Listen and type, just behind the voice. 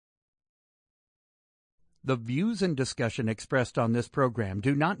The views and discussion expressed on this program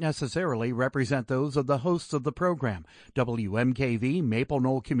do not necessarily represent those of the hosts of the program, WMKV, Maple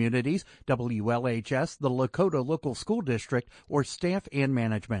Knoll Communities, WLHS, the Lakota Local School District, or staff and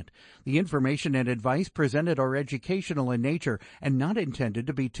management. The information and advice presented are educational in nature and not intended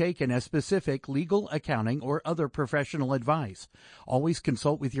to be taken as specific legal, accounting, or other professional advice. Always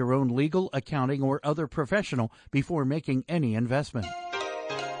consult with your own legal, accounting, or other professional before making any investment.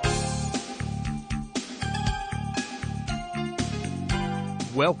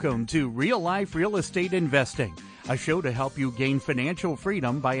 Welcome to Real Life Real Estate Investing, a show to help you gain financial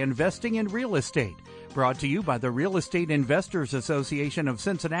freedom by investing in real estate. Brought to you by the Real Estate Investors Association of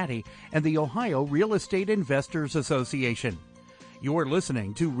Cincinnati and the Ohio Real Estate Investors Association. You're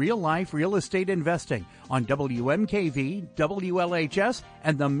listening to Real Life Real Estate Investing on WMKV, WLHS,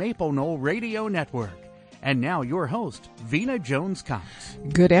 and the Maple Knoll Radio Network. And now your host, Vena Jones-Cox.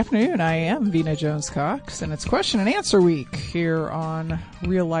 Good afternoon. I am Vena Jones-Cox, and it's question and answer week here on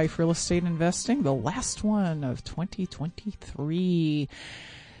Real Life Real Estate Investing, the last one of 2023.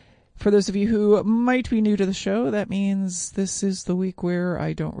 For those of you who might be new to the show, that means this is the week where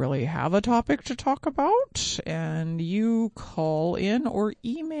I don't really have a topic to talk about, and you call in or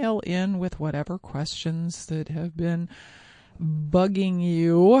email in with whatever questions that have been bugging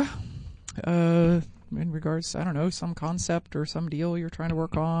you, in regards to, I don't know, some concept or some deal you're trying to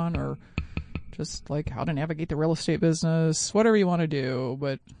work on, or just like how to navigate the real estate business, whatever you want to do.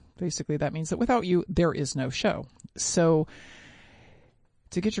 But basically that means that without you, there is no show. So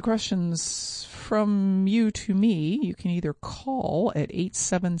to get your questions from you to me, you can either call at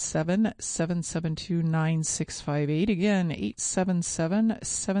 877-772-9658. Again,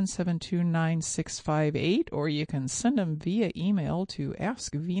 877-772-9658. Or you can send them via email to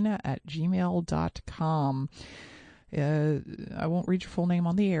askvena@gmail.com. I won't read your full name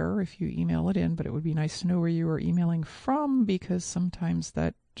on the air if you email it in, but it would be nice to know where you are emailing from, because sometimes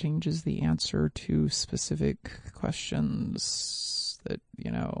that changes the answer to specific questions that, you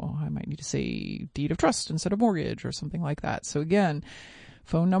know, I might need to say deed of trust instead of mortgage or something like that. So again,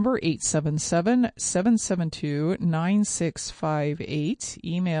 phone number 877-772-9658.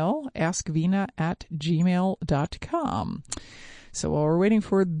 Email askvena@gmail.com. So while we're waiting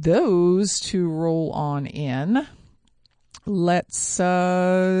for those to roll on in, let's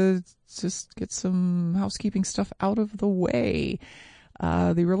just get some housekeeping stuff out of the way.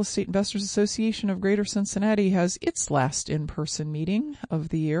 The Real Estate Investors Association of Greater Cincinnati has its last in-person meeting of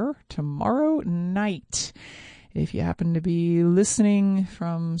the year tomorrow night. If you happen to be listening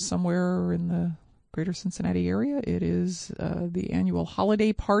from somewhere in the Greater Cincinnati area, it is the annual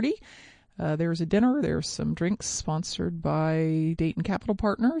holiday party. There's a dinner, there's some drinks sponsored by Dayton Capital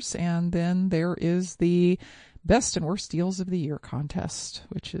Partners, and then there is the Best and Worst Deals of the Year contest,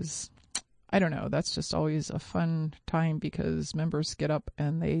 which is, I don't know, that's just always a fun time because members get up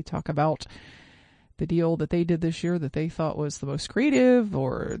and they talk about the deal that they did this year that they thought was the most creative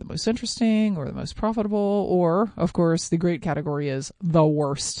or the most interesting or the most profitable, or, of course, the great category is the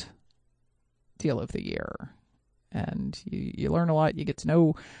worst deal of the year. And you learn a lot, you get to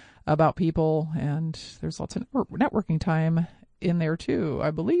know about people, and there's lots of networking time in there too. I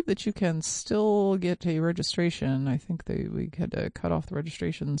believe that you can still get a registration. I think we had to cut off the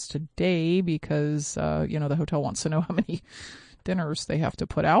registrations today because, the hotel wants to know how many dinners they have to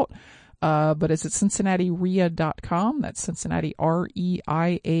put out. But it's at CincinnatiREIA.com. That's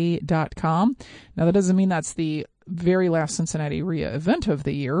CincinnatiREIA.com. Now that doesn't mean that's the very last Cincinnati REIA event of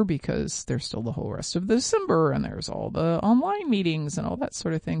the year, because there's still the whole rest of December and there's all the online meetings and all that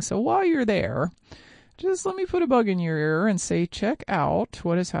sort of thing. So while you're there, just let me put a bug in your ear and say, check out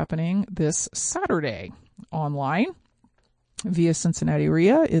what is happening this Saturday online via Cincinnati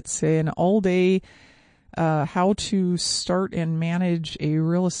REIA. It's an all-day how to start and manage a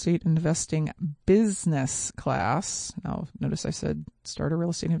real estate investing business class. Now, notice I said start a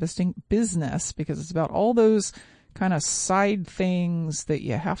real estate investing business because it's about all those kind of side things that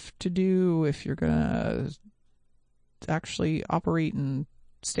you have to do if you're going to actually operate and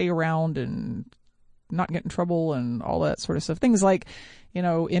stay around and not get in trouble and all that sort of stuff. Things like,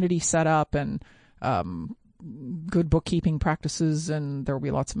 entity setup and good bookkeeping practices, and there will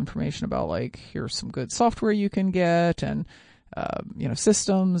be lots of information about, like, here's some good software you can get, and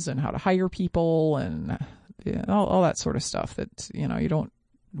systems and how to hire people and all that sort of stuff that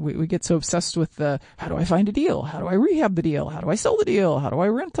we get so obsessed with the how do I find a deal, how do I rehab the deal, how do I sell the deal, how do I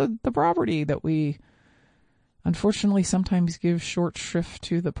rent the property, that we unfortunately sometimes give short shrift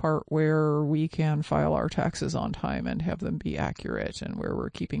to the part where we can file our taxes on time and have them be accurate, and where we're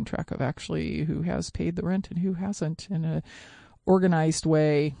keeping track of actually who has paid the rent and who hasn't in a organized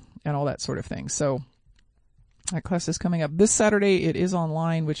way and all that sort of thing. So That class is coming up this Saturday. It is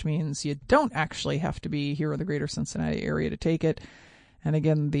online, which means you don't actually have to be here in the greater Cincinnati area to take it. And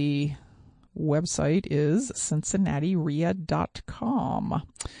again, the website is cincinnatirea.com.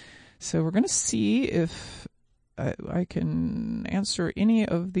 So we're going to see if I can answer any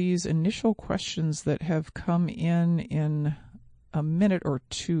of these initial questions that have come in a minute or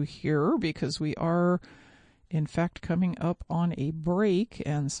two here, because we are, in fact, coming up on a break,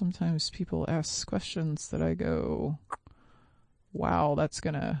 and sometimes people ask questions that I go, wow, that's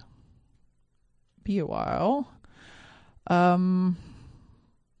going to be a while.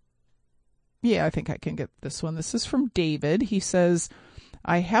 Yeah, I think I can get this one. This is from David. He says,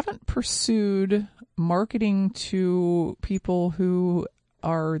 I haven't pursued marketing to people who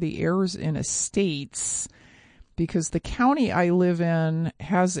are the heirs in estates because the county I live in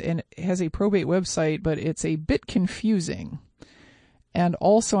has a probate website, but it's a bit confusing. And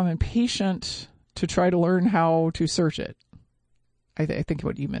also I'm impatient to try to learn how to search it. I think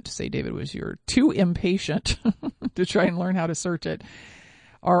what you meant to say, David, was you're too impatient to try and learn how to search it.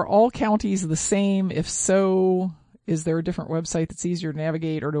 Are all counties the same? If so, is there a different website that's easier to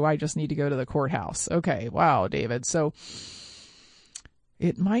navigate, or do I just need to go to the courthouse? Okay, wow, David. So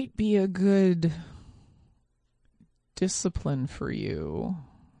it might be a good discipline for you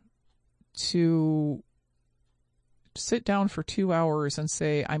to sit down for 2 hours and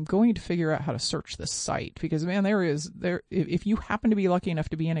say, I'm going to figure out how to search this site. Because, man, if you happen to be lucky enough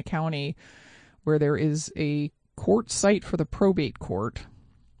to be in a county where there is a court site for the probate court,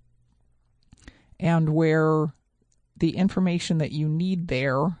 and where the information that you need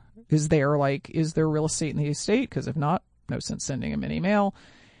there, like, is there real estate in the estate? Because if not, no sense sending them an email.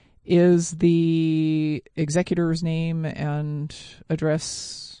 Is the executor's name and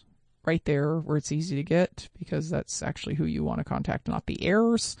address right there where it's easy to get? Because that's actually who you want to contact, not the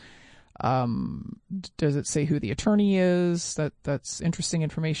heirs. Does it say who the attorney is? That's interesting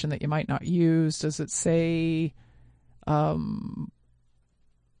information that you might not use. Does it say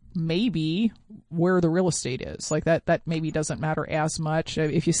maybe where the real estate is? Like that maybe doesn't matter as much.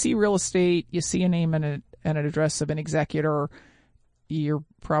 If you see real estate, you see a name and an address of an executor, you're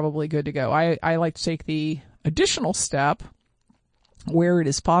probably good to go. I like to take the additional step where it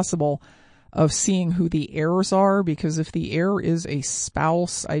is possible of seeing who the heirs are, because if the heir is a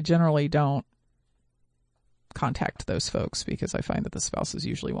spouse, I generally don't contact those folks, because I find that the spouses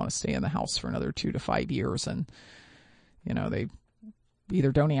usually want to stay in the house for another 2 to 5 years, and they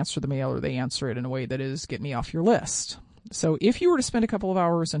either don't answer the mail or they answer it in a way that is, get me off your list. So if you were to spend a couple of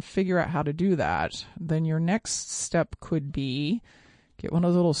hours and figure out how to do that, then your next step could be get one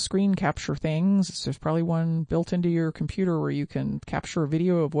of those little screen capture things. There's probably one built into your computer where you can capture a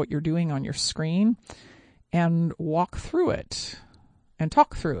video of what you're doing on your screen and walk through it and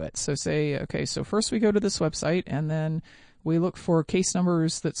talk through it. So say, okay, so first we go to this website, and then we look for case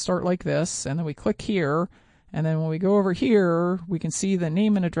numbers that start like this, and then we click here. And then when we go over here, we can see the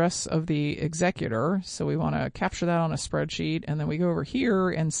name and address of the executor. So we want to capture that on a spreadsheet. And then we go over here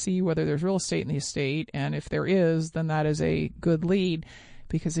and see whether there's real estate in the estate. And if there is, then that is a good lead.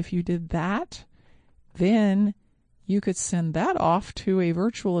 Because if you did that, then you could send that off to a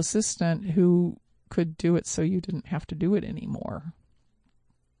virtual assistant who could do it so you didn't have to do it anymore.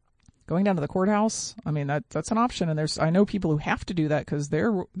 Going down to the courthouse, I mean, that's an option. And I know people who have to do that because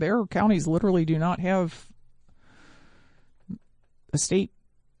their counties literally do not have estate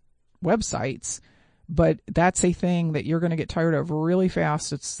websites, but that's a thing that you're going to get tired of really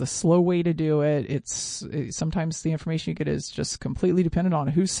fast. It's the slow way to do it. Sometimes the information you get is just completely dependent on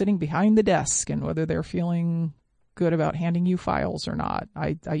who's sitting behind the desk and whether they're feeling good about handing you files or not.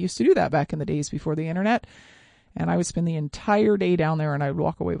 I used to do that back in the days before the internet, and I would spend the entire day down there, and I would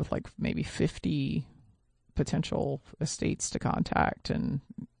walk away with like maybe 50 potential estates to contact, and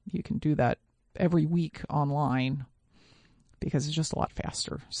you can do that every week online, because it's just a lot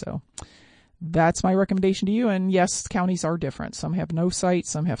faster. So that's my recommendation to you. And yes, counties are different. Some have no sites.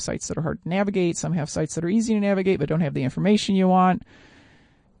 Some have sites that are hard to navigate. Some have sites that are easy to navigate but don't have the information you want.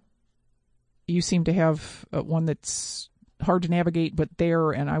 You seem to have one that's hard to navigate but there,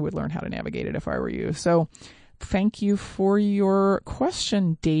 and I would learn how to navigate it if I were you. So thank you for your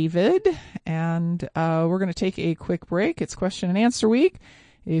question, David. And we're going to take a quick break. It's question and answer week.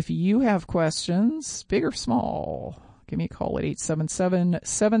 If you have questions, big or small, give me a call at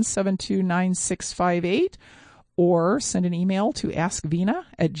 877-772-9658 or send an email to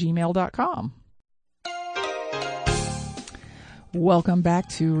askvina@gmail.com. Welcome back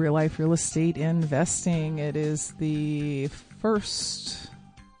to Real Life Real Estate Investing. It is the first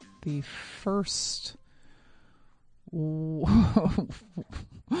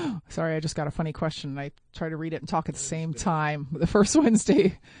Sorry, I just got a funny question. I try to read it and talk at the same time. The first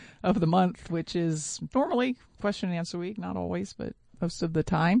Wednesday of the month, which is normally question and answer week, not always, but most of the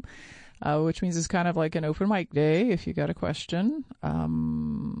time, which means it's kind of like an open mic day. If you got a question,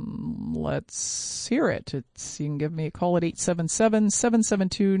 let's hear it. You can give me a call at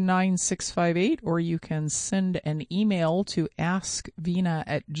 877-772-9658, or you can send an email to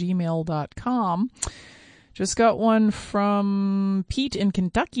askvina@gmail.com. Just got one from Pete in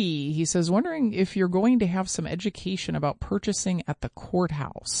Kentucky. He says, wondering if you're going to have some education about purchasing at the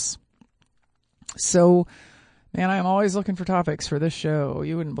courthouse. So, man, I'm always looking for topics for this show.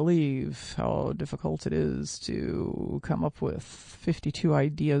 You wouldn't believe how difficult it is to come up with 52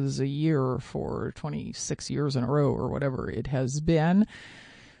 ideas a year for 26 years in a row or whatever it has been.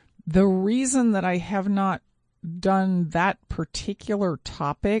 The reason that I have not done that particular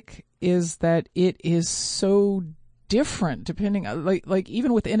topic is that it is so different depending, like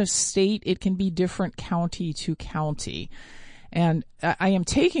even within a state, it can be different county to county. And I am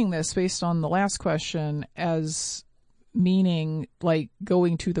taking this based on the last question as meaning like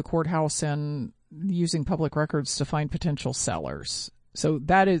going to the courthouse and using public records to find potential sellers. So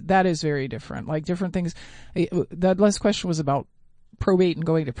that is very different. Like different things. That last question was about probate and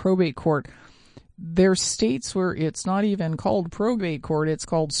going to probate court. There's states where it's not even called probate court, it's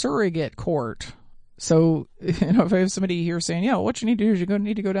called surrogate court. So, if I have somebody here saying, yeah, what you need to do is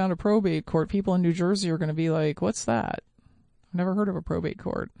need to go down to probate court, people in New Jersey are going to be like, what's that? I've never heard of a probate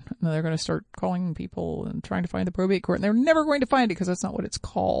court. And they're going to start calling people and trying to find the probate court, and they're never going to find it because that's not what it's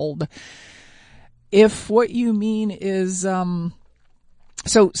called. If what you mean is, so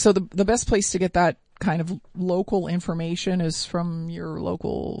the best place to get that kind of local information is from your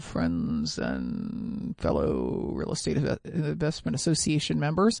local friends and fellow real estate investment association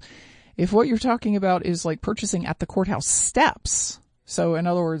members. If what you're talking about is like purchasing at the courthouse steps, so in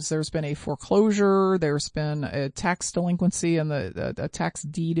other words, there's been a foreclosure, there's been a tax delinquency, and the tax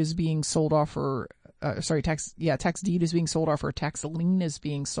deed is being sold off, or tax deed is being sold off, or a tax lien is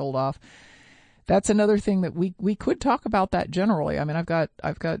being sold off. That's another thing that we could talk about that generally. I mean,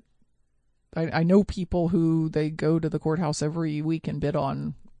 I know people who they go to the courthouse every week and bid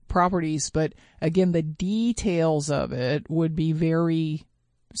on properties, but again, the details of it would be very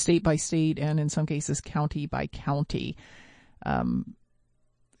state by state and in some cases county by county.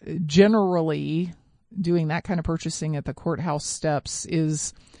 Generally, doing that kind of purchasing at the courthouse steps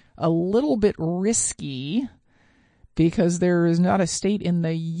is a little bit risky because there is not a state in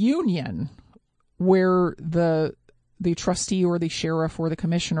the union where the trustee or the sheriff or the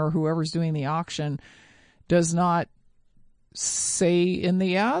commissioner, whoever's doing the auction, does not say in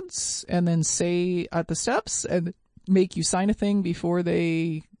the ads and then say at the steps and make you sign a thing before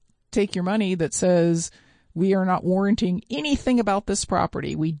they take your money that says, we are not warranting anything about this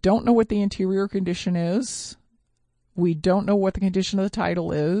property. We don't know what the interior condition is. We don't know what the condition of the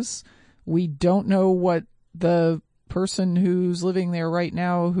title is. We don't know what the person who's living there right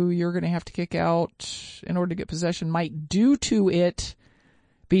now, who you're going to have to kick out in order to get possession, might do to it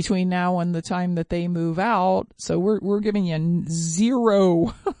between now and the time that they move out. So we're giving you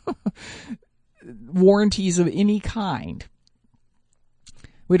zero warranties of any kind.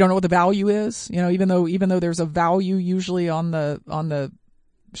 We don't know what the value is, even though there's a value usually on the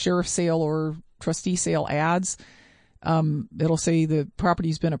sheriff's sale or trustee sale ads. It'll say the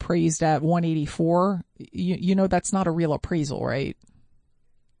property's been appraised at 184. That's not a real appraisal, right?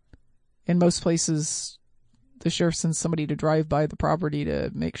 In most places, the sheriff sends somebody to drive by the property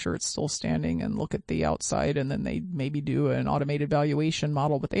to make sure it's still standing and look at the outside, and then they maybe do an automated valuation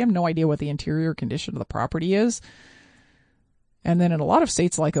model, but they have no idea what the interior condition of the property is. And then in a lot of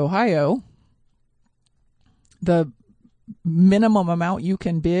states like Ohio, the minimum amount you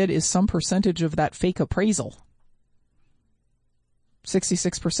can bid is some percentage of that fake appraisal.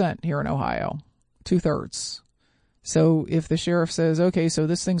 66% here in Ohio, 2/3. So if the sheriff says, okay, so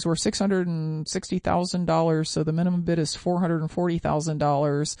this thing's worth $660,000, so the minimum bid is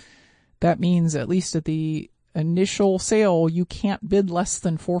 $440,000, that means at least at the initial sale, you can't bid less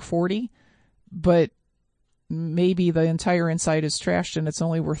than $440,000, but maybe the entire inside is trashed and it's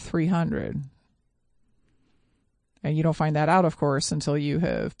only worth $300,000. And you don't find that out, of course, until you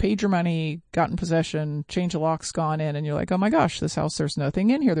have paid your money, gotten possession, change of locks, gone in, and you're like, oh my gosh, this house, there's nothing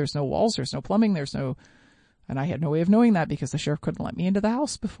in here. There's no walls, there's no plumbing, and I had no way of knowing that because the sheriff couldn't let me into the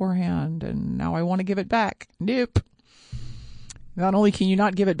house beforehand, and now I want to give it back. Nope. Not only can you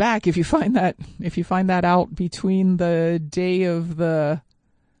not give it back, if you find that out between the day of the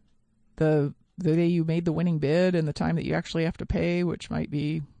day you made the winning bid and the time that you actually have to pay, which might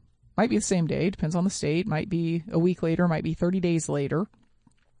be the same day, depends on the state, might be a week later, might be 30 days later.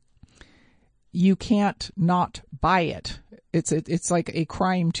 you can't not buy it. It's like a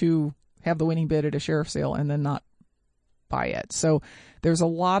crime to have the winning bid at a sheriff sale and then not buy it. So there's a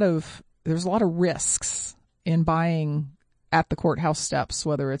lot of risks in buying at the courthouse steps,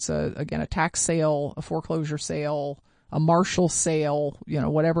 whether it's a tax sale, a foreclosure sale, a marshal sale,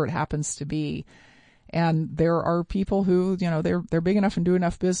 whatever it happens to be. And there are people who, they're big enough and do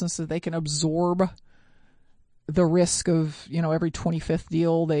enough business that they can absorb the risk of, every 25th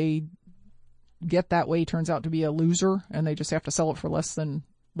deal they get that way turns out to be a loser, and they just have to sell it for less than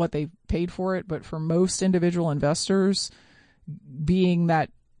what they paid for it. But for most individual investors, being that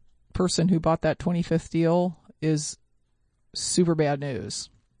person who bought that 25th deal is super bad news.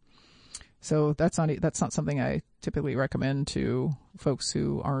 So that's not something I typically recommend to folks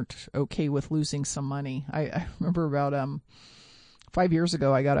who aren't okay with losing some money. I remember about 5 years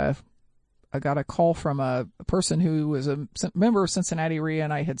ago, I got a call from a person who was a member of Cincinnati REIA,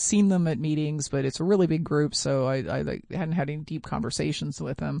 and I had seen them at meetings, but it's a really big group, so I hadn't had any deep conversations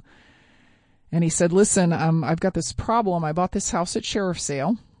with him. And he said, listen, I've got this problem. I bought this house at sheriff's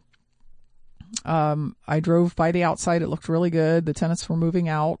sale. I drove by the outside. It looked really good. The tenants were moving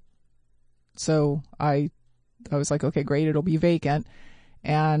out. So I was like, okay, great. It'll be vacant.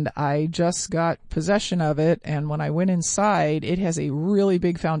 And I just got possession of it. And when I went inside, it has a really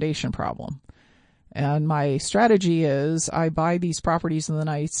big foundation problem. And my strategy is I buy these properties and then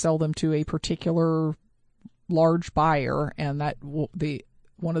I sell them to a particular large buyer. And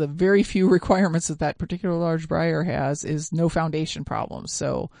one of the very few requirements that particular large buyer has is no foundation problems.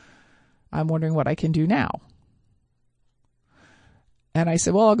 So I'm wondering what I can do now. And I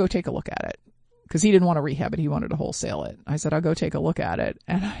said, well, I'll go take a look at it. Because he didn't want to rehab it. He wanted to wholesale it. I said, I'll go take a look at it.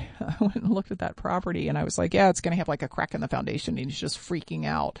 And I went and looked at that property and I was like, yeah, it's going to have like a crack in the foundation. And he's just freaking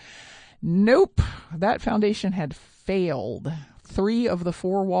out. Nope. That foundation had failed. 3 of the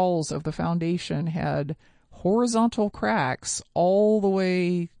 4 walls of the foundation had horizontal cracks all the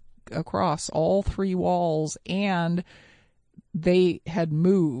way across all 3 walls, and they had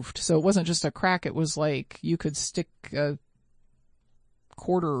moved. So it wasn't just a crack. It was like you could stick a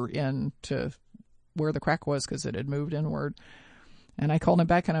quarter into where the crack was because it had moved inward. And I called him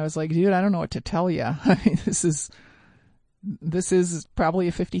back and I was like, dude, I don't know what to tell you. I mean, this is probably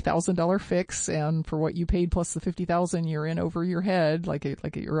a $50,000 fix. And for what you paid plus the $50,000, you're in over your head, like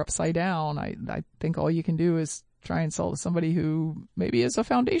you're upside down. I think all you can do is try and sell to somebody who maybe is a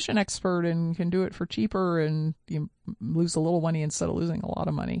foundation expert and can do it for cheaper, and you lose a little money instead of losing a lot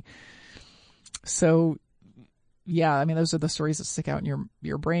of money. So yeah, I mean, those are the stories that stick out in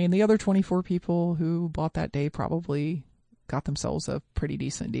your brain. The other 24 people who bought that day probably got themselves a pretty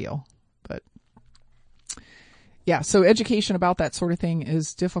decent deal. But yeah, so education about that sort of thing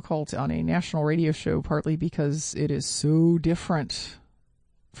is difficult on a national radio show, partly because it is so different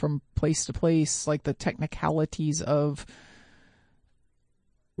from place to place, like the technicalities of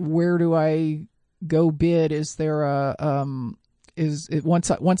where do I go bid? Is there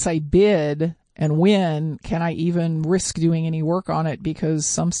once I bid and win, can I even risk doing any work on it? Because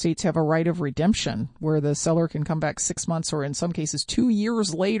some states have a right of redemption where the seller can come back 6 months or in some cases 2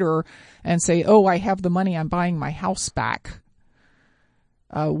 years later and say, oh, I have the money, I'm buying my house back.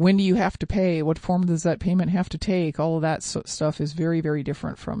 When do you have to pay? What form does that payment have to take? All of that stuff is very, very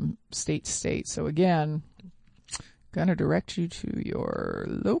different from state to state. So again, going to direct you to your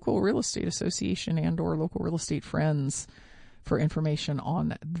local real estate association and or local real estate friends for information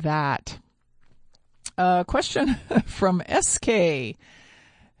on that. Question from SK,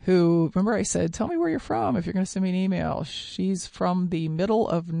 who, remember I said, tell me where you're from if you're going to send me an email. She's from the middle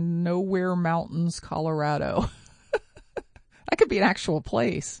of nowhere mountains, Colorado. That could be an actual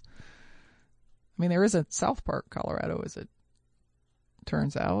place. I mean, there is a South Park, Colorado, as it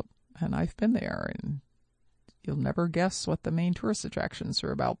turns out, and I've been there, and you'll never guess what the main tourist attractions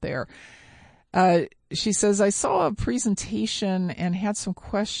are about there. She says, I saw a presentation and had some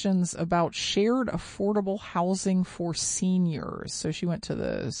questions about shared affordable housing for seniors. So she went to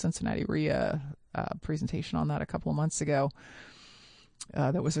the Cincinnati REIA presentation on that a couple of months ago.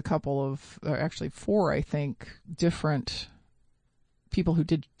 That was a couple of, actually 4, I think, different people who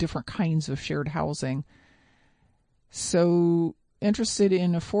did different kinds of shared housing. So interested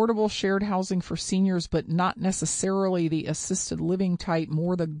in affordable shared housing for seniors, but not necessarily the assisted living type,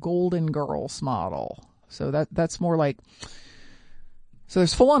 more the Golden Girls model. So that's more like, so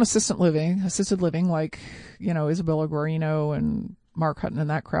there's full-on assisted living like, Isabella Guarino and Mark Hutton and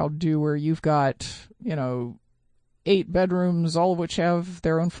that crowd do, where you've got, 8 bedrooms, all of which have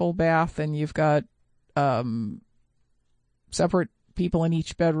their own full bath, and you've got separate people in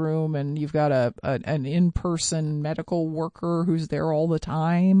each bedroom, and you've got an in-person medical worker who's there all the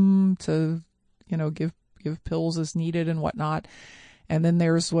time to give pills as needed and whatnot. And then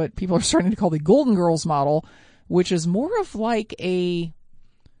there's what people are starting to call the Golden Girls model, which is more of like a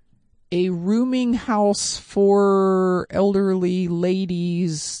rooming house for elderly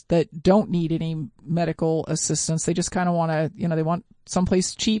ladies that don't need any medical assistance. They just kind of want to, they want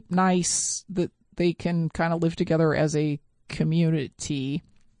someplace cheap, nice, that they can kind of live together as a community.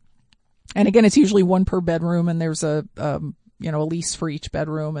 And again, it's usually one per bedroom, and there's a lease for each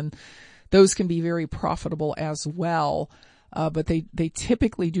bedroom, and those can be very profitable as well. But they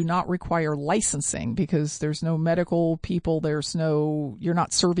typically do not require licensing because there's no medical people. You're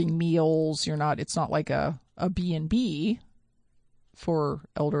not serving meals. It's not like a B&B for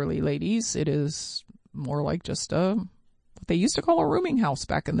elderly ladies. It is more like just what they used to call a rooming house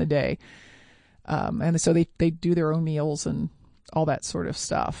back in the day. And so they do their own meals and all that sort of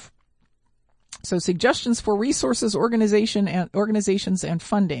stuff. So suggestions for resources, organizations and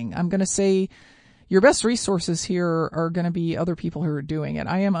funding. I'm going to say your best resources here are going to be other people who are doing it.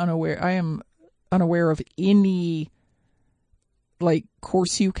 I am unaware of any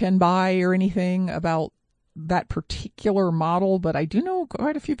course you can buy or anything about that particular model, but I do know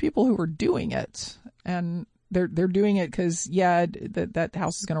quite a few people who are doing it, and they're doing it because that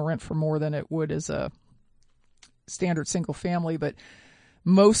house is going to rent for more than it would as a standard single family, but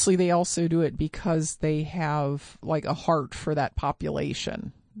mostly they also do it because they have a heart for that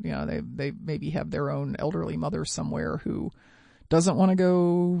population. They maybe have their own elderly mother somewhere who doesn't want to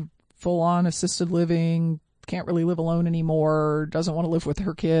go full on assisted living, can't really live alone anymore, doesn't want to live with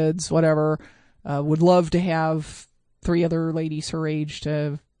her kids, whatever, would love to have 3 other ladies her age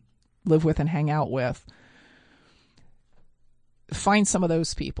to live with and hang out with. Find some of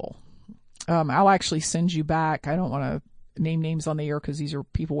those people. I'll actually send you back. I don't want to name names on the air because these are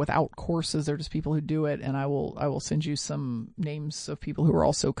people without courses. They're just people who do it. And I will send you some names of people who are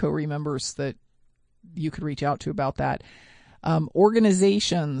also CORE members that you could reach out to about that.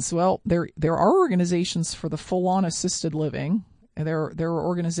 Organizations. Well, there are organizations for the full on assisted living. And there are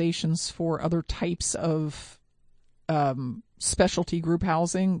organizations for other types of, specialty group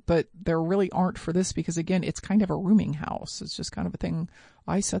housing, but there really aren't for this because again, it's kind of a rooming house. It's just kind of a thing.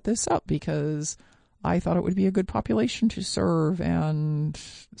 I set this up because I thought it would be a good population to serve. And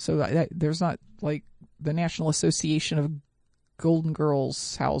so there's not like the National Association of Golden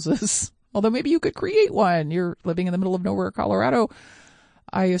Girls houses, although maybe you could create one. You're living in the middle of nowhere, Colorado.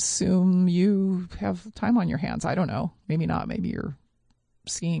 I assume you have time on your hands. I don't know. Maybe not. Maybe you're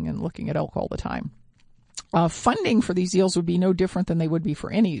skiing and looking at elk all the time. Funding for these deals would be no different than they would be for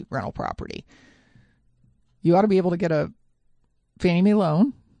any rental property. You ought to be able to get a Fannie Mae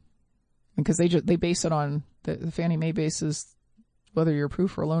loan because they base it on the Fannie Mae bases whether you're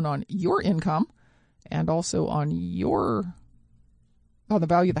approved for a loan on your income and also on the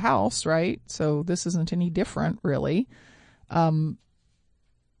value of the house, right? So this isn't any different really.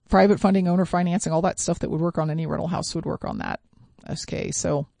 Private funding, owner financing, all that stuff that would work on any rental house would work on that. Okay,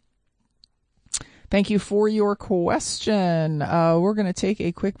 so thank you for your question. We're going to take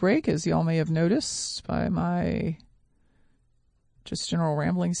a quick break, as y'all may have noticed by my just general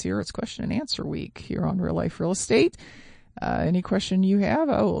ramblings here. It's question and answer week here on Real Life Real Estate. Any question you have,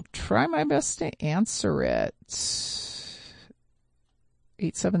 I will try my best to answer it.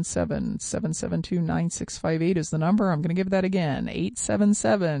 877-772-9658 is the number. I'm going to give that again.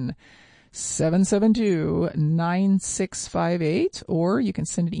 877-772-9658. Or you can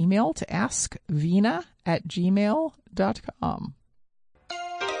send an email to askvina@gmail.com.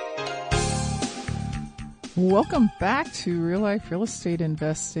 Welcome back to Real Life Real Estate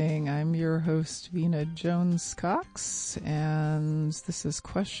Investing. I'm your host, Vina Jones-Cox, and this is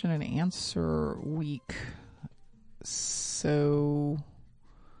question and answer week. So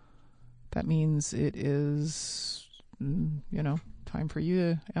that means it is, time for you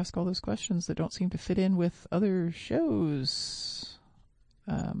to ask all those questions that don't seem to fit in with other shows.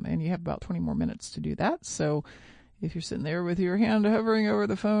 And you have about 20 more minutes to do that. So if you're sitting there with your hand hovering over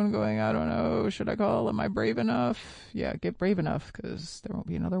the phone going, I don't know, should I call? Am I brave enough? Yeah, get brave enough because there won't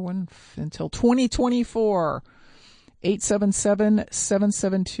be another one until 2024.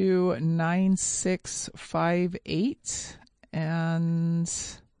 877-772-9658. And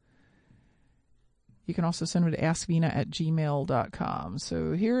you can also send it to askvina@gmail.com.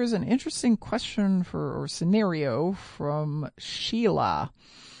 So here is an interesting question or scenario from Sheila.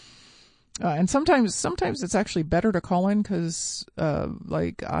 And sometimes it's actually better to call in because,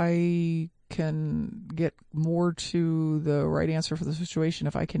 I can get more to the right answer for the situation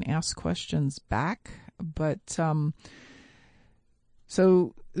if I can ask questions back. But,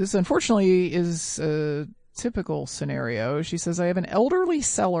 so this unfortunately is a typical scenario. She says, I have an elderly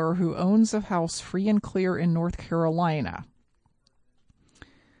seller who owns a house free and clear in North Carolina.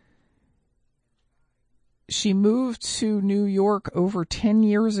 She moved to New York over 10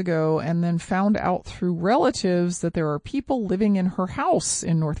 years ago and then found out through relatives that there are people living in her house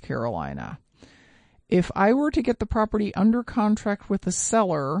in North Carolina. If I were to get the property under contract with the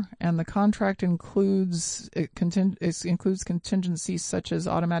seller, and the contract includes contingencies such as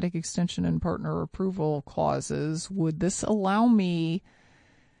automatic extension and partner approval clauses, would this allow me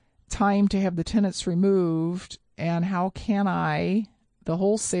time to have the tenants removed? And how can I, the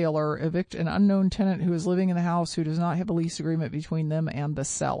wholesaler, evict an unknown tenant who is living in the house who does not have a lease agreement between them and the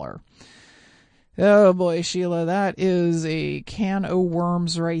seller? Oh boy, Sheila, that is a can of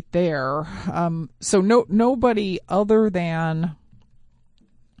worms right there. So nobody other than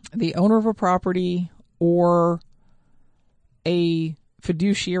the owner of a property or a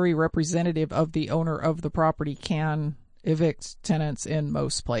fiduciary representative of the owner of the property can evict tenants in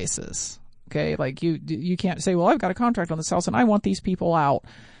most places. Okay, like you can't say, well, I've got a contract on this house and I want these people out.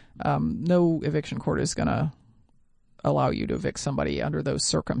 No eviction court is going to allow you to evict somebody under those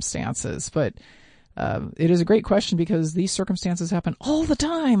circumstances. But it is a great question because these circumstances happen all the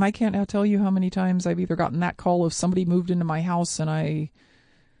time. I can't now tell you how many times I've either gotten that call of somebody moved into my house and I'm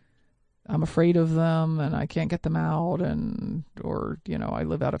afraid of them and I can't get them out, or I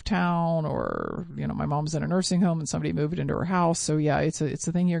live out of town, or my mom's in a nursing home and somebody moved into her house. So yeah, it's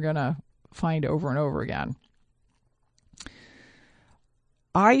a thing you're gonna find over and over again.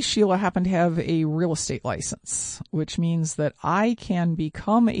 I, Sheila, happen to have a real estate license, which means that I can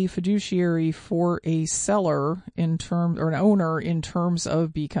become a fiduciary for a seller or an owner in terms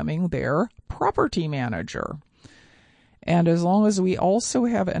of becoming their property manager. And as long as we also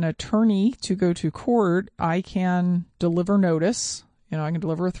have an attorney to go to court, I can deliver notice. I can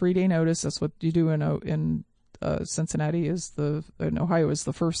deliver a 3-day notice. That's what you do in Cincinnati in Ohio is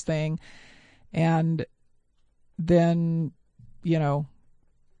the first thing. And then,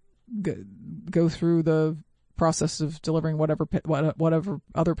 go through the process of delivering whatever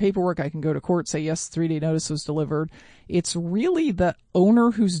other paperwork. I can go to court, say, yes, 3-day notice was delivered. It's really the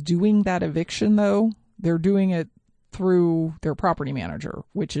owner who's doing that eviction, though. They're doing it through their property manager,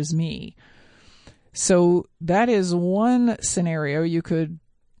 which is me. So that is one scenario. You could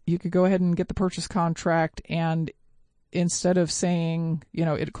go ahead and get the purchase contract, and instead of saying,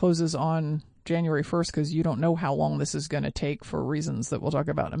 it closes on January 1st because you don't know how long this is going to take for reasons that we'll talk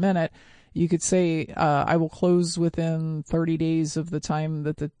about in a minute, you could say, I will close within 30 days of the time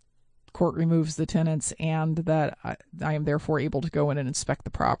that the court removes the tenants, and that I am therefore able to go in and inspect the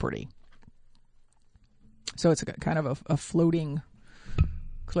property. So it's kind of a floating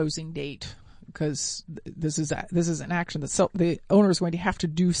closing date, because this is an action that the owner is going to have to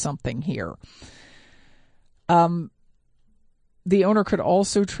do something here. The owner could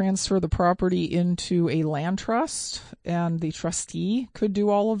also transfer the property into a land trust, and the trustee could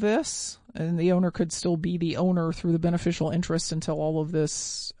do all of this, and the owner could still be the owner through the beneficial interest until all of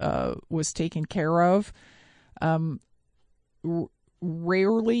this was taken care of.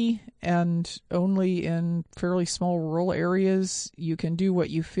 Rarely, and only in fairly small rural areas, you can do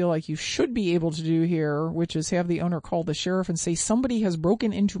what you feel like you should be able to do here, which is have the owner call the sheriff and say, somebody has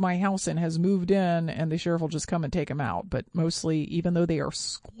broken into my house and has moved in, and the sheriff will just come and take them out. But mostly, even though they are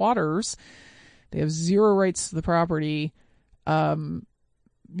squatters, they have zero rights to the property.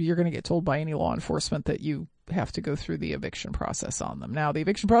 You're going to get told by any law enforcement that you have to go through the eviction process on them. Now, the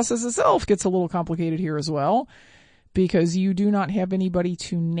eviction process itself gets a little complicated here as well, because you do not have anybody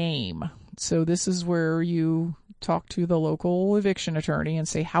to name. So this is where you talk to the local eviction attorney and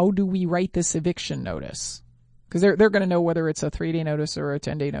say, how do we write this eviction notice? Because they're going to know whether it's a 3-day notice or a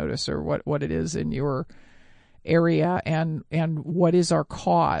 10-day notice or what it is in your area, and what is our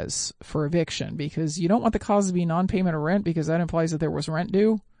cause for eviction, because you don't want the cause to be non-payment of rent, because that implies that there was rent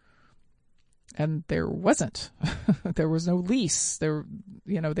due. And there wasn't. There was no lease. They're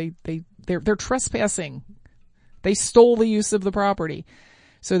trespassing. They stole the use of the property.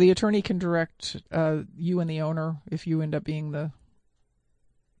 So the attorney can direct you and the owner, if you end up being the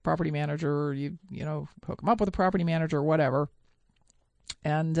property manager, or you hook them up with a property manager or whatever,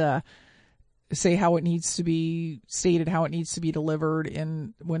 and say how it needs to be stated, how it needs to be delivered.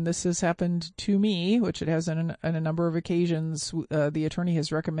 And when this has happened to me, which it has in a number of occasions, the attorney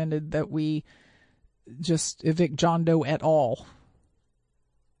has recommended that we just evict John Doe et al.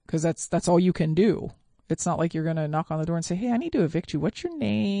 Because that's all you can do. It's not like you're going to knock on the door and say, hey, I need to evict you. What's your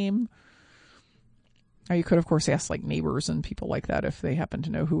name? Now, you could, of course, ask like neighbors and people like that if they happen to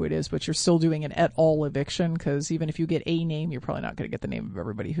know who it is, but you're still doing an et al. Eviction, because even if you get a name, you're probably not going to get the name of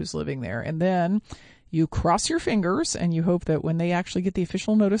everybody who's living there. And then You cross your fingers and you hope that when they actually get the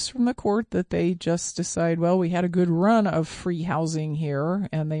official notice from the court that they just decide, well, we had a good run of free housing here,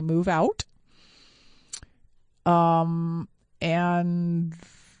 and they move out. And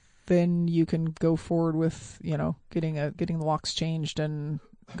then you can go forward with, getting the locks changed and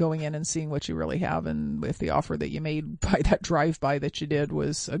going in and seeing what you really have, and if the offer that you made by that drive-by that you did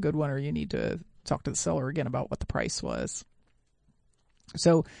was a good one, or you need to talk to the seller again about what the price was.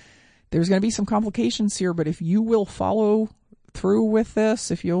 So there's going to be some complications here, but if you will follow through with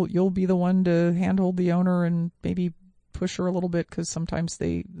this, if you'll be the one to handhold the owner and maybe push her a little bit, because sometimes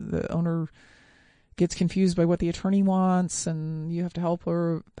the owner gets confused by what the attorney wants, and you have to help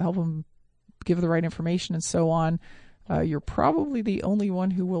them give the right information and so on. You're probably the only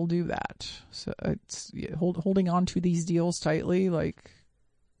one who will do that. So it's holding on to these deals tightly. Like,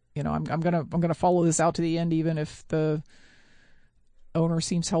 I'm gonna follow this out to the end, even if the owner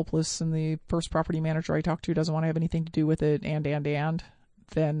seems helpless and the first property manager I talk to doesn't want to have anything to do with it, and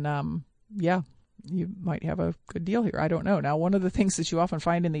then you might have a good deal here. I don't know. Now, one of the things that you often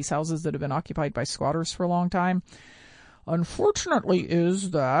find in these houses that have been occupied by squatters for a long time, unfortunately,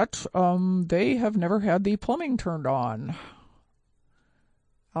 is that they have never had the plumbing turned on.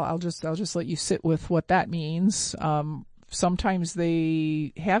 I'll just let you sit with what that means. Sometimes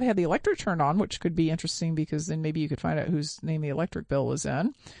they have had the electric turned on, which could be interesting, because then maybe you could find out whose name the electric bill was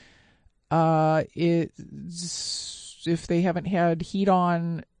in. If they haven't had heat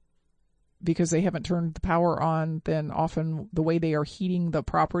on because they haven't turned the power on, then often the way they are heating the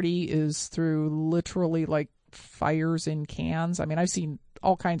property is through literally like fires in cans. I mean, I've seen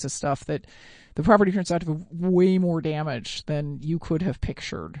all kinds of stuff that the property turns out to have way more damage than you could have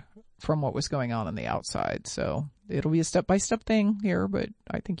pictured from what was going on the outside. So it'll be a step-by-step thing here, but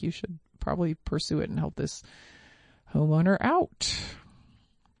I think you should probably pursue it and help this homeowner out.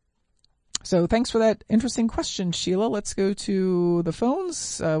 So thanks for that interesting question, Sheila. Let's go to the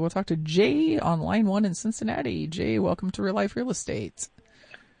phones. We'll talk to Jay on line 1 in Cincinnati. Jay, welcome to Real Life Real Estate.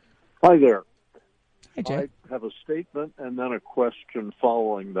 Hi there. Hi, Jay. I have a statement and then a question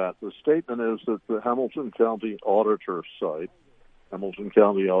following that. The statement is that the Hamilton County Auditor site,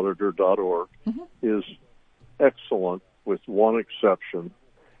 hamiltoncountyauditor.org, is excellent with one exception.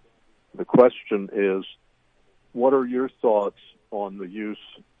 The question is, what are your thoughts on the use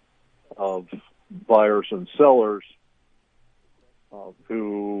of buyers and sellers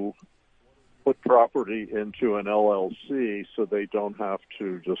who put property into an LLC so they don't have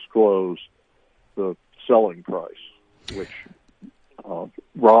to disclose the selling price, which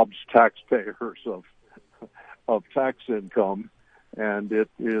robs taxpayers of tax income, and it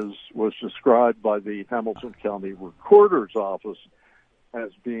was described by the Hamilton County Recorder's Office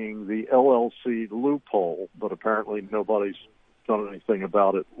as being the LLC loophole, but apparently nobody's done anything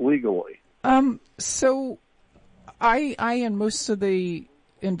about it legally. So I and most of the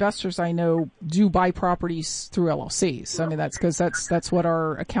investors I know do buy properties through LLCs. I mean, that's because that's what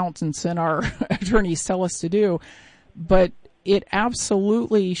our accountants and our attorneys tell us to do. But it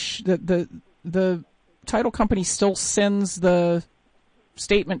absolutely the title company still sends the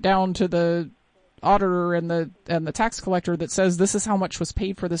statement down to the auditor and the tax collector that says this is how much was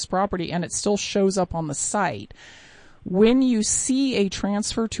paid for this property, and it still shows up on the site. When you see a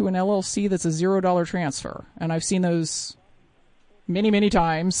transfer to an LLC that's a $0 transfer, and I've seen those many, many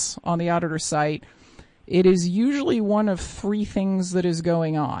times on the auditor site, it is usually one of three things that is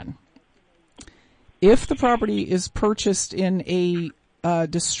going on. If the property is purchased in a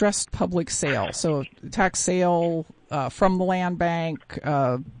distressed public sale, so tax sale from the land bank,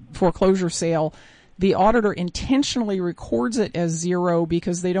 foreclosure sale, the auditor intentionally records it as 0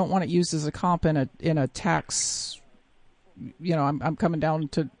 because they don't want it used as a comp in a tax. You know, I'm coming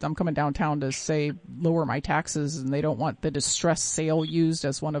downtown to say lower my taxes, and they don't want the distressed sale used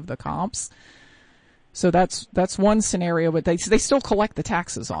as one of the comps. So that's one scenario, but they still collect the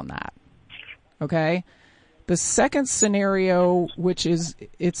taxes on that. Okay. The second scenario, which is,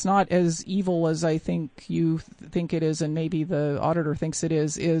 it's not as evil as I think you think it is, and maybe the auditor thinks it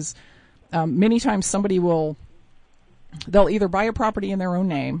is many times they'll either buy a property in their own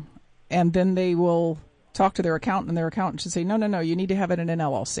name, and then they will talk to their accountant, and their accountant should say, no, you need to have it in an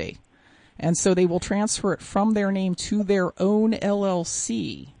LLC. And so they will transfer it from their name to their own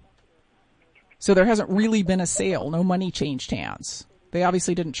LLC. So there hasn't really been a sale. No money changed hands. They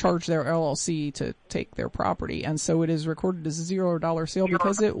obviously didn't charge their LLC to take their property. And so it is recorded as a $0 sale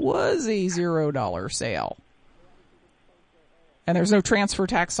because it was a $0 sale. And there's no transfer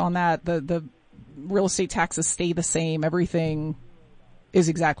tax on that. The real estate taxes stay the same. Everything is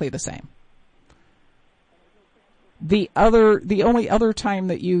exactly the same. The only other time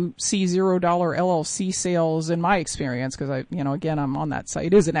that you see $0 LLC sales, in my experience, because again, I'm on that site,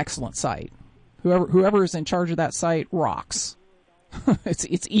 it is an excellent site. Whoever is in charge of that site rocks.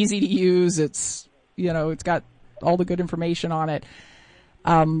 It's easy to use. It's got all the good information on it.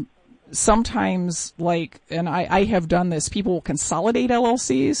 Sometimes, and I have done this, people will consolidate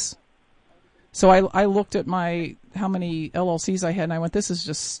LLCs. So I looked at how many LLCs I had, and I went, this is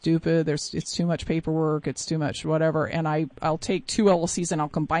just stupid. It's too much paperwork. It's too much whatever. And I'll take two LLCs and I'll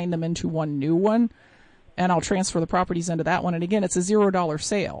combine them into one new one, and I'll transfer the properties into that one. And again, it's a $0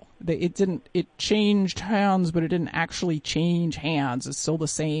 sale. It changed hands, but it didn't actually change hands. It's still the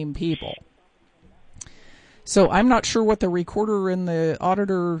same people. So I'm not sure what the recorder and the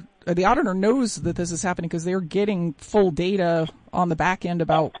auditor knows that this is happening, because they're getting full data on the back end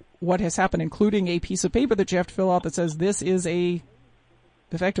about what has happened, including a piece of paper that you have to fill out that says this is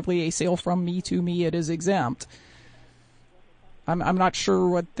effectively a sale from me to me. It is exempt. I'm not sure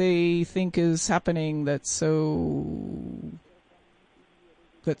what they think is happening that's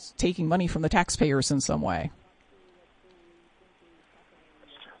taking money from the taxpayers in some way.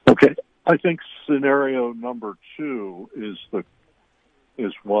 Okay. I think scenario number 2 is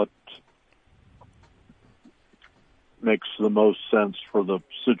what makes the most sense for the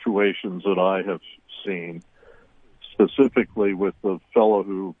situations that I have seen, specifically with the fellow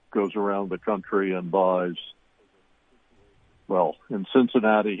who goes around the country and buys. Well, in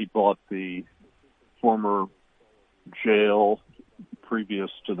Cincinnati, he bought the former jail. Previous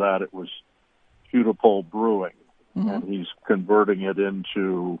to that, it was Futapole Brewing, and he's converting it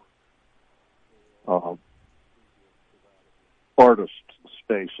into artist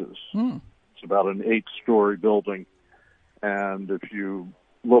spaces. It's about an 8-story building, and if you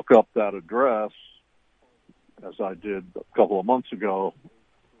look up that address, as I did a couple of months ago,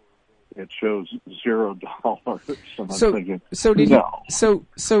 it shows $0. And I'm thinking, so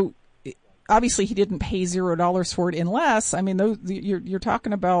obviously he didn't pay $0 for it, unless, you're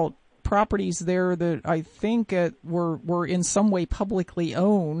talking about properties there that I think were in some way publicly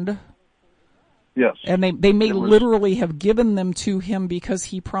owned. Yes. And they may literally have given them to him because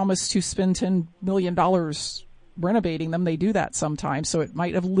he promised to spend $10 million renovating them. They do that sometimes. So it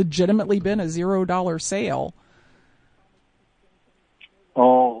might have legitimately been a $0 sale.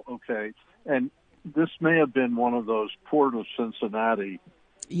 Oh, okay. And this may have been one of those Port of Cincinnati.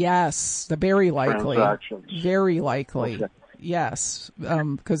 Yes, very likely. Transactions. Very likely. Okay. Yes,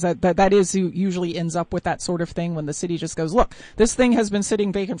 because that is who usually ends up with that sort of thing, when the city just goes, look, this thing has been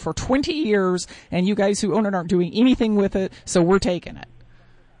sitting vacant for 20 years, and you guys who own it aren't doing anything with it, so we're taking it.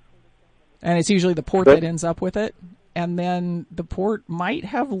 And it's usually the port that ends up with it, and then the port might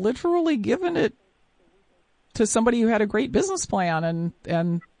have literally given it to somebody who had a great business plan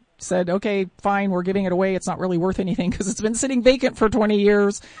and said, okay, fine, we're giving it away. It's not really worth anything because it's been sitting vacant for 20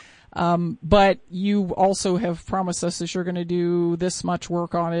 years. But you also have promised us that you're going to do this much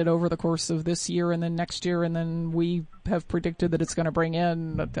work on it over the course of this year and then next year, and then we have predicted that it's going to bring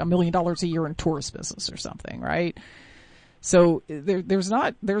in $1 million a year in tourist business or something, right? So there's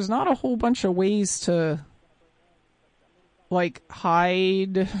not a whole bunch of ways to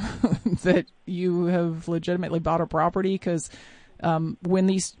hide that you have legitimately bought a property, because when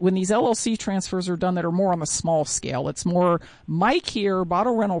these LLC transfers are done that are more on the small scale, it's more Mike here bought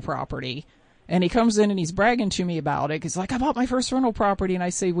a rental property, and he comes in and he's bragging to me about it. He's like, I bought my first rental property. And I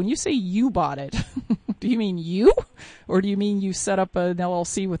say, when you say you bought it, do you mean you? Or do you mean you set up an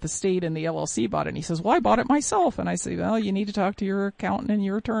LLC with the state and the LLC bought it? And he says, well, I bought it myself. And I say, well, you need to talk to your accountant and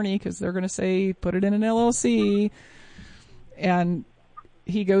your attorney, because they're going to say, put it in an LLC. And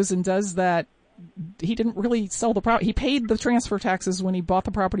he goes and does that. He didn't really sell the property. He paid the transfer taxes when he bought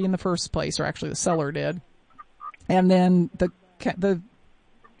the property in the first place, or actually the seller did. And then the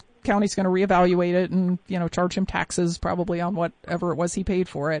county's going to reevaluate it and, charge him taxes probably on whatever it was he paid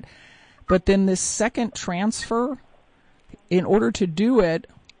for it. But then this second transfer, in order to do it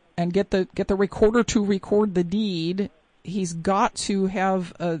and get the recorder to record the deed, he's got to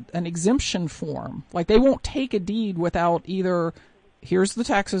have an exemption form. They won't take a deed without either, here's the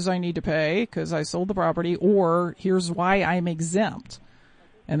taxes I need to pay because I sold the property, or here's why I'm exempt.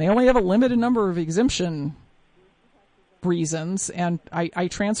 And they only have a limited number of exemption reasons, and I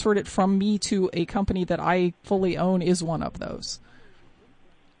transferred it from me to a company that I fully own is one of those.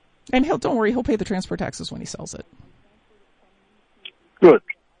 And don't worry, he'll pay the transfer taxes when he sells it. Good.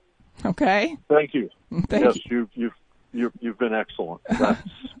 Okay. Thank you. Thank you. You've been excellent.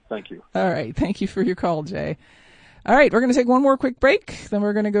 Thank you. All right. Thank you for your call, Jay. All right, we're going to take one more quick break. Then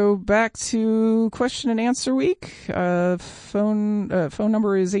we're going to go back to question and answer week. Phone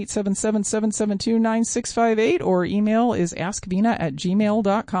number is 877-772-9658 or email is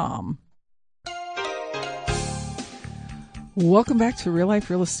askvina@gmail.com. Welcome back to Real Life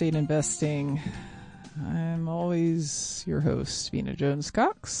Real Estate Investing. I'm always your host, Vina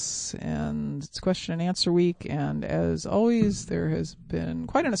Jones-Cox, and it's question and answer week. And as always, there has been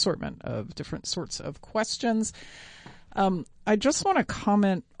quite an assortment of different sorts of questions. I just want to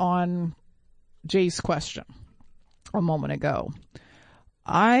comment on Jay's question a moment ago.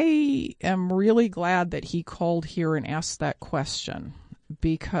 I am really glad that he called here and asked that question,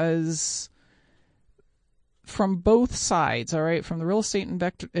 because from both sides, all right, from the real estate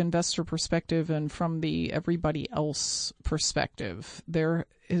investor perspective and from the everybody else perspective, there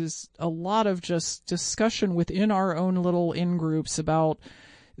is a lot of just discussion within our own little in-groups about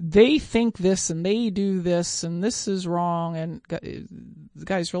they think this and they do this and this is wrong. And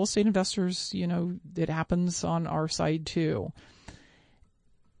guys, real estate investors, it happens on our side too.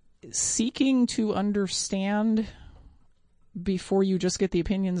 Seeking to understand before you just get the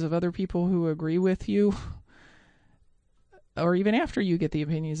opinions of other people who agree with you, or even after you get the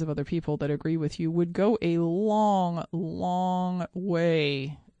opinions of other people that agree with you, would go a long, long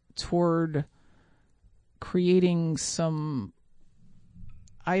way toward creating some,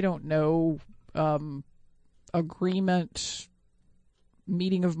 I don't know, agreement,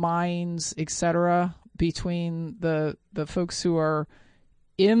 meeting of minds, etc., between the folks who are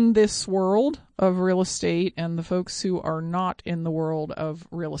in this world of real estate and the folks who are not in the world of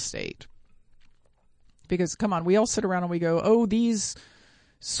real estate. Because, come on, we all sit around and we go, oh, these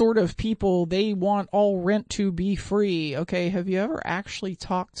sort of people, they want all rent to be free. Okay, have you ever actually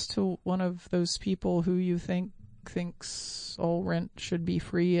talked to one of those people who you thinks all rent should be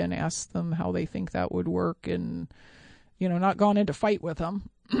free and asked them how they think that would work, and, not gone into fight with them,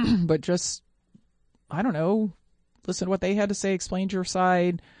 but just, I don't know, listen to what they had to say, explained your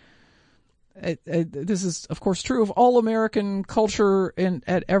side. This is, of course, true of all American culture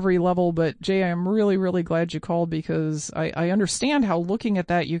at every level. But Jay, I am really, really glad you called, because I understand how looking at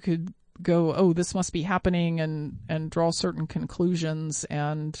that you could go, oh, this must be happening, and draw certain conclusions.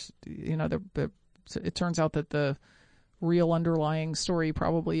 And, it turns out that the real underlying story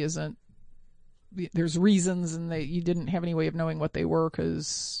probably isn't. There's reasons, and you didn't have any way of knowing what they were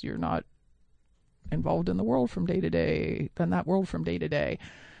because you're not involved in the world from day to day,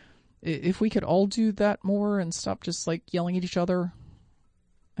 If we could all do that more and stop just yelling at each other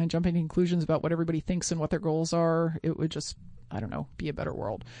and jumping to conclusions about what everybody thinks and what their goals are, it would just, I don't know, be a better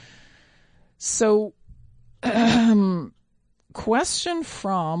world. So, question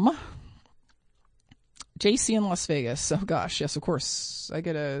from JC in Las Vegas. Oh gosh, yes, of course. I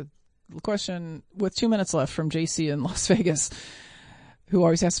get a question with 2 minutes left from JC in Las Vegas, who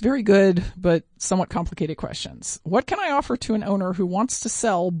always asks very good but somewhat complicated questions. What can I offer to an owner who wants to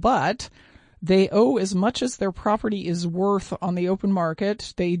sell, but they owe as much as their property is worth on the open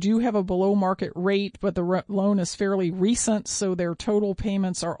market? They do have a below market rate, but the loan is fairly recent, so their total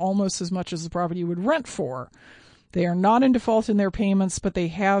payments are almost as much as the property would rent for. They are not in default in their payments, but they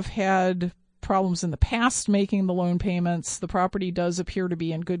have had problems in the past making the loan payments. The property does appear to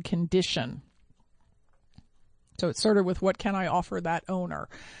be in good condition. So it started with, what can I offer that owner?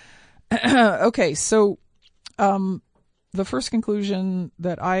 Okay, so the first conclusion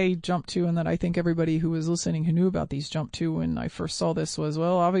that I jumped to, and that I think everybody who was listening who knew about these jumped to when I first saw this, was,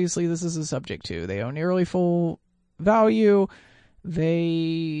 well, obviously this is a subject to. They own nearly full value.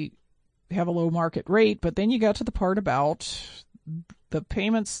 They have a low market rate. But then you got to the part about the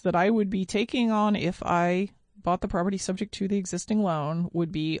payments that I would be taking on if I bought the property subject to the existing loan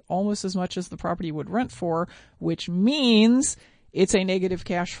would be almost as much as the property would rent for, which means it's a negative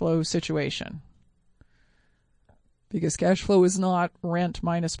cash flow situation. Because cash flow is not rent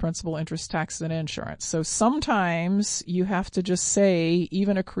minus principal, interest, taxes, and insurance. So sometimes you have to just say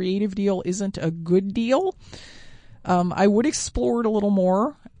even a creative deal isn't a good deal. I would explore it a little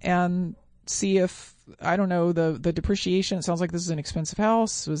more and see if, I don't know, the depreciation, it sounds like this is an expensive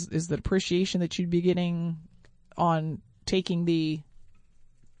house, is the depreciation that you'd be getting on taking the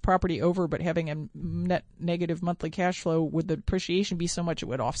property over but having a net negative monthly cash flow, would the depreciation be so much it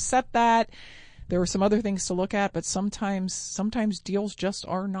would offset that? There are some other things to look at, but sometimes deals just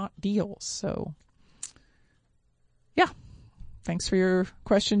are not deals. So, yeah. Thanks for your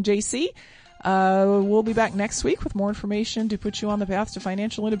question, JC. We'll be back next week with more information to put you on the path to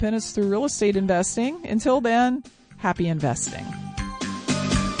financial independence through real estate investing. Until then, happy investing.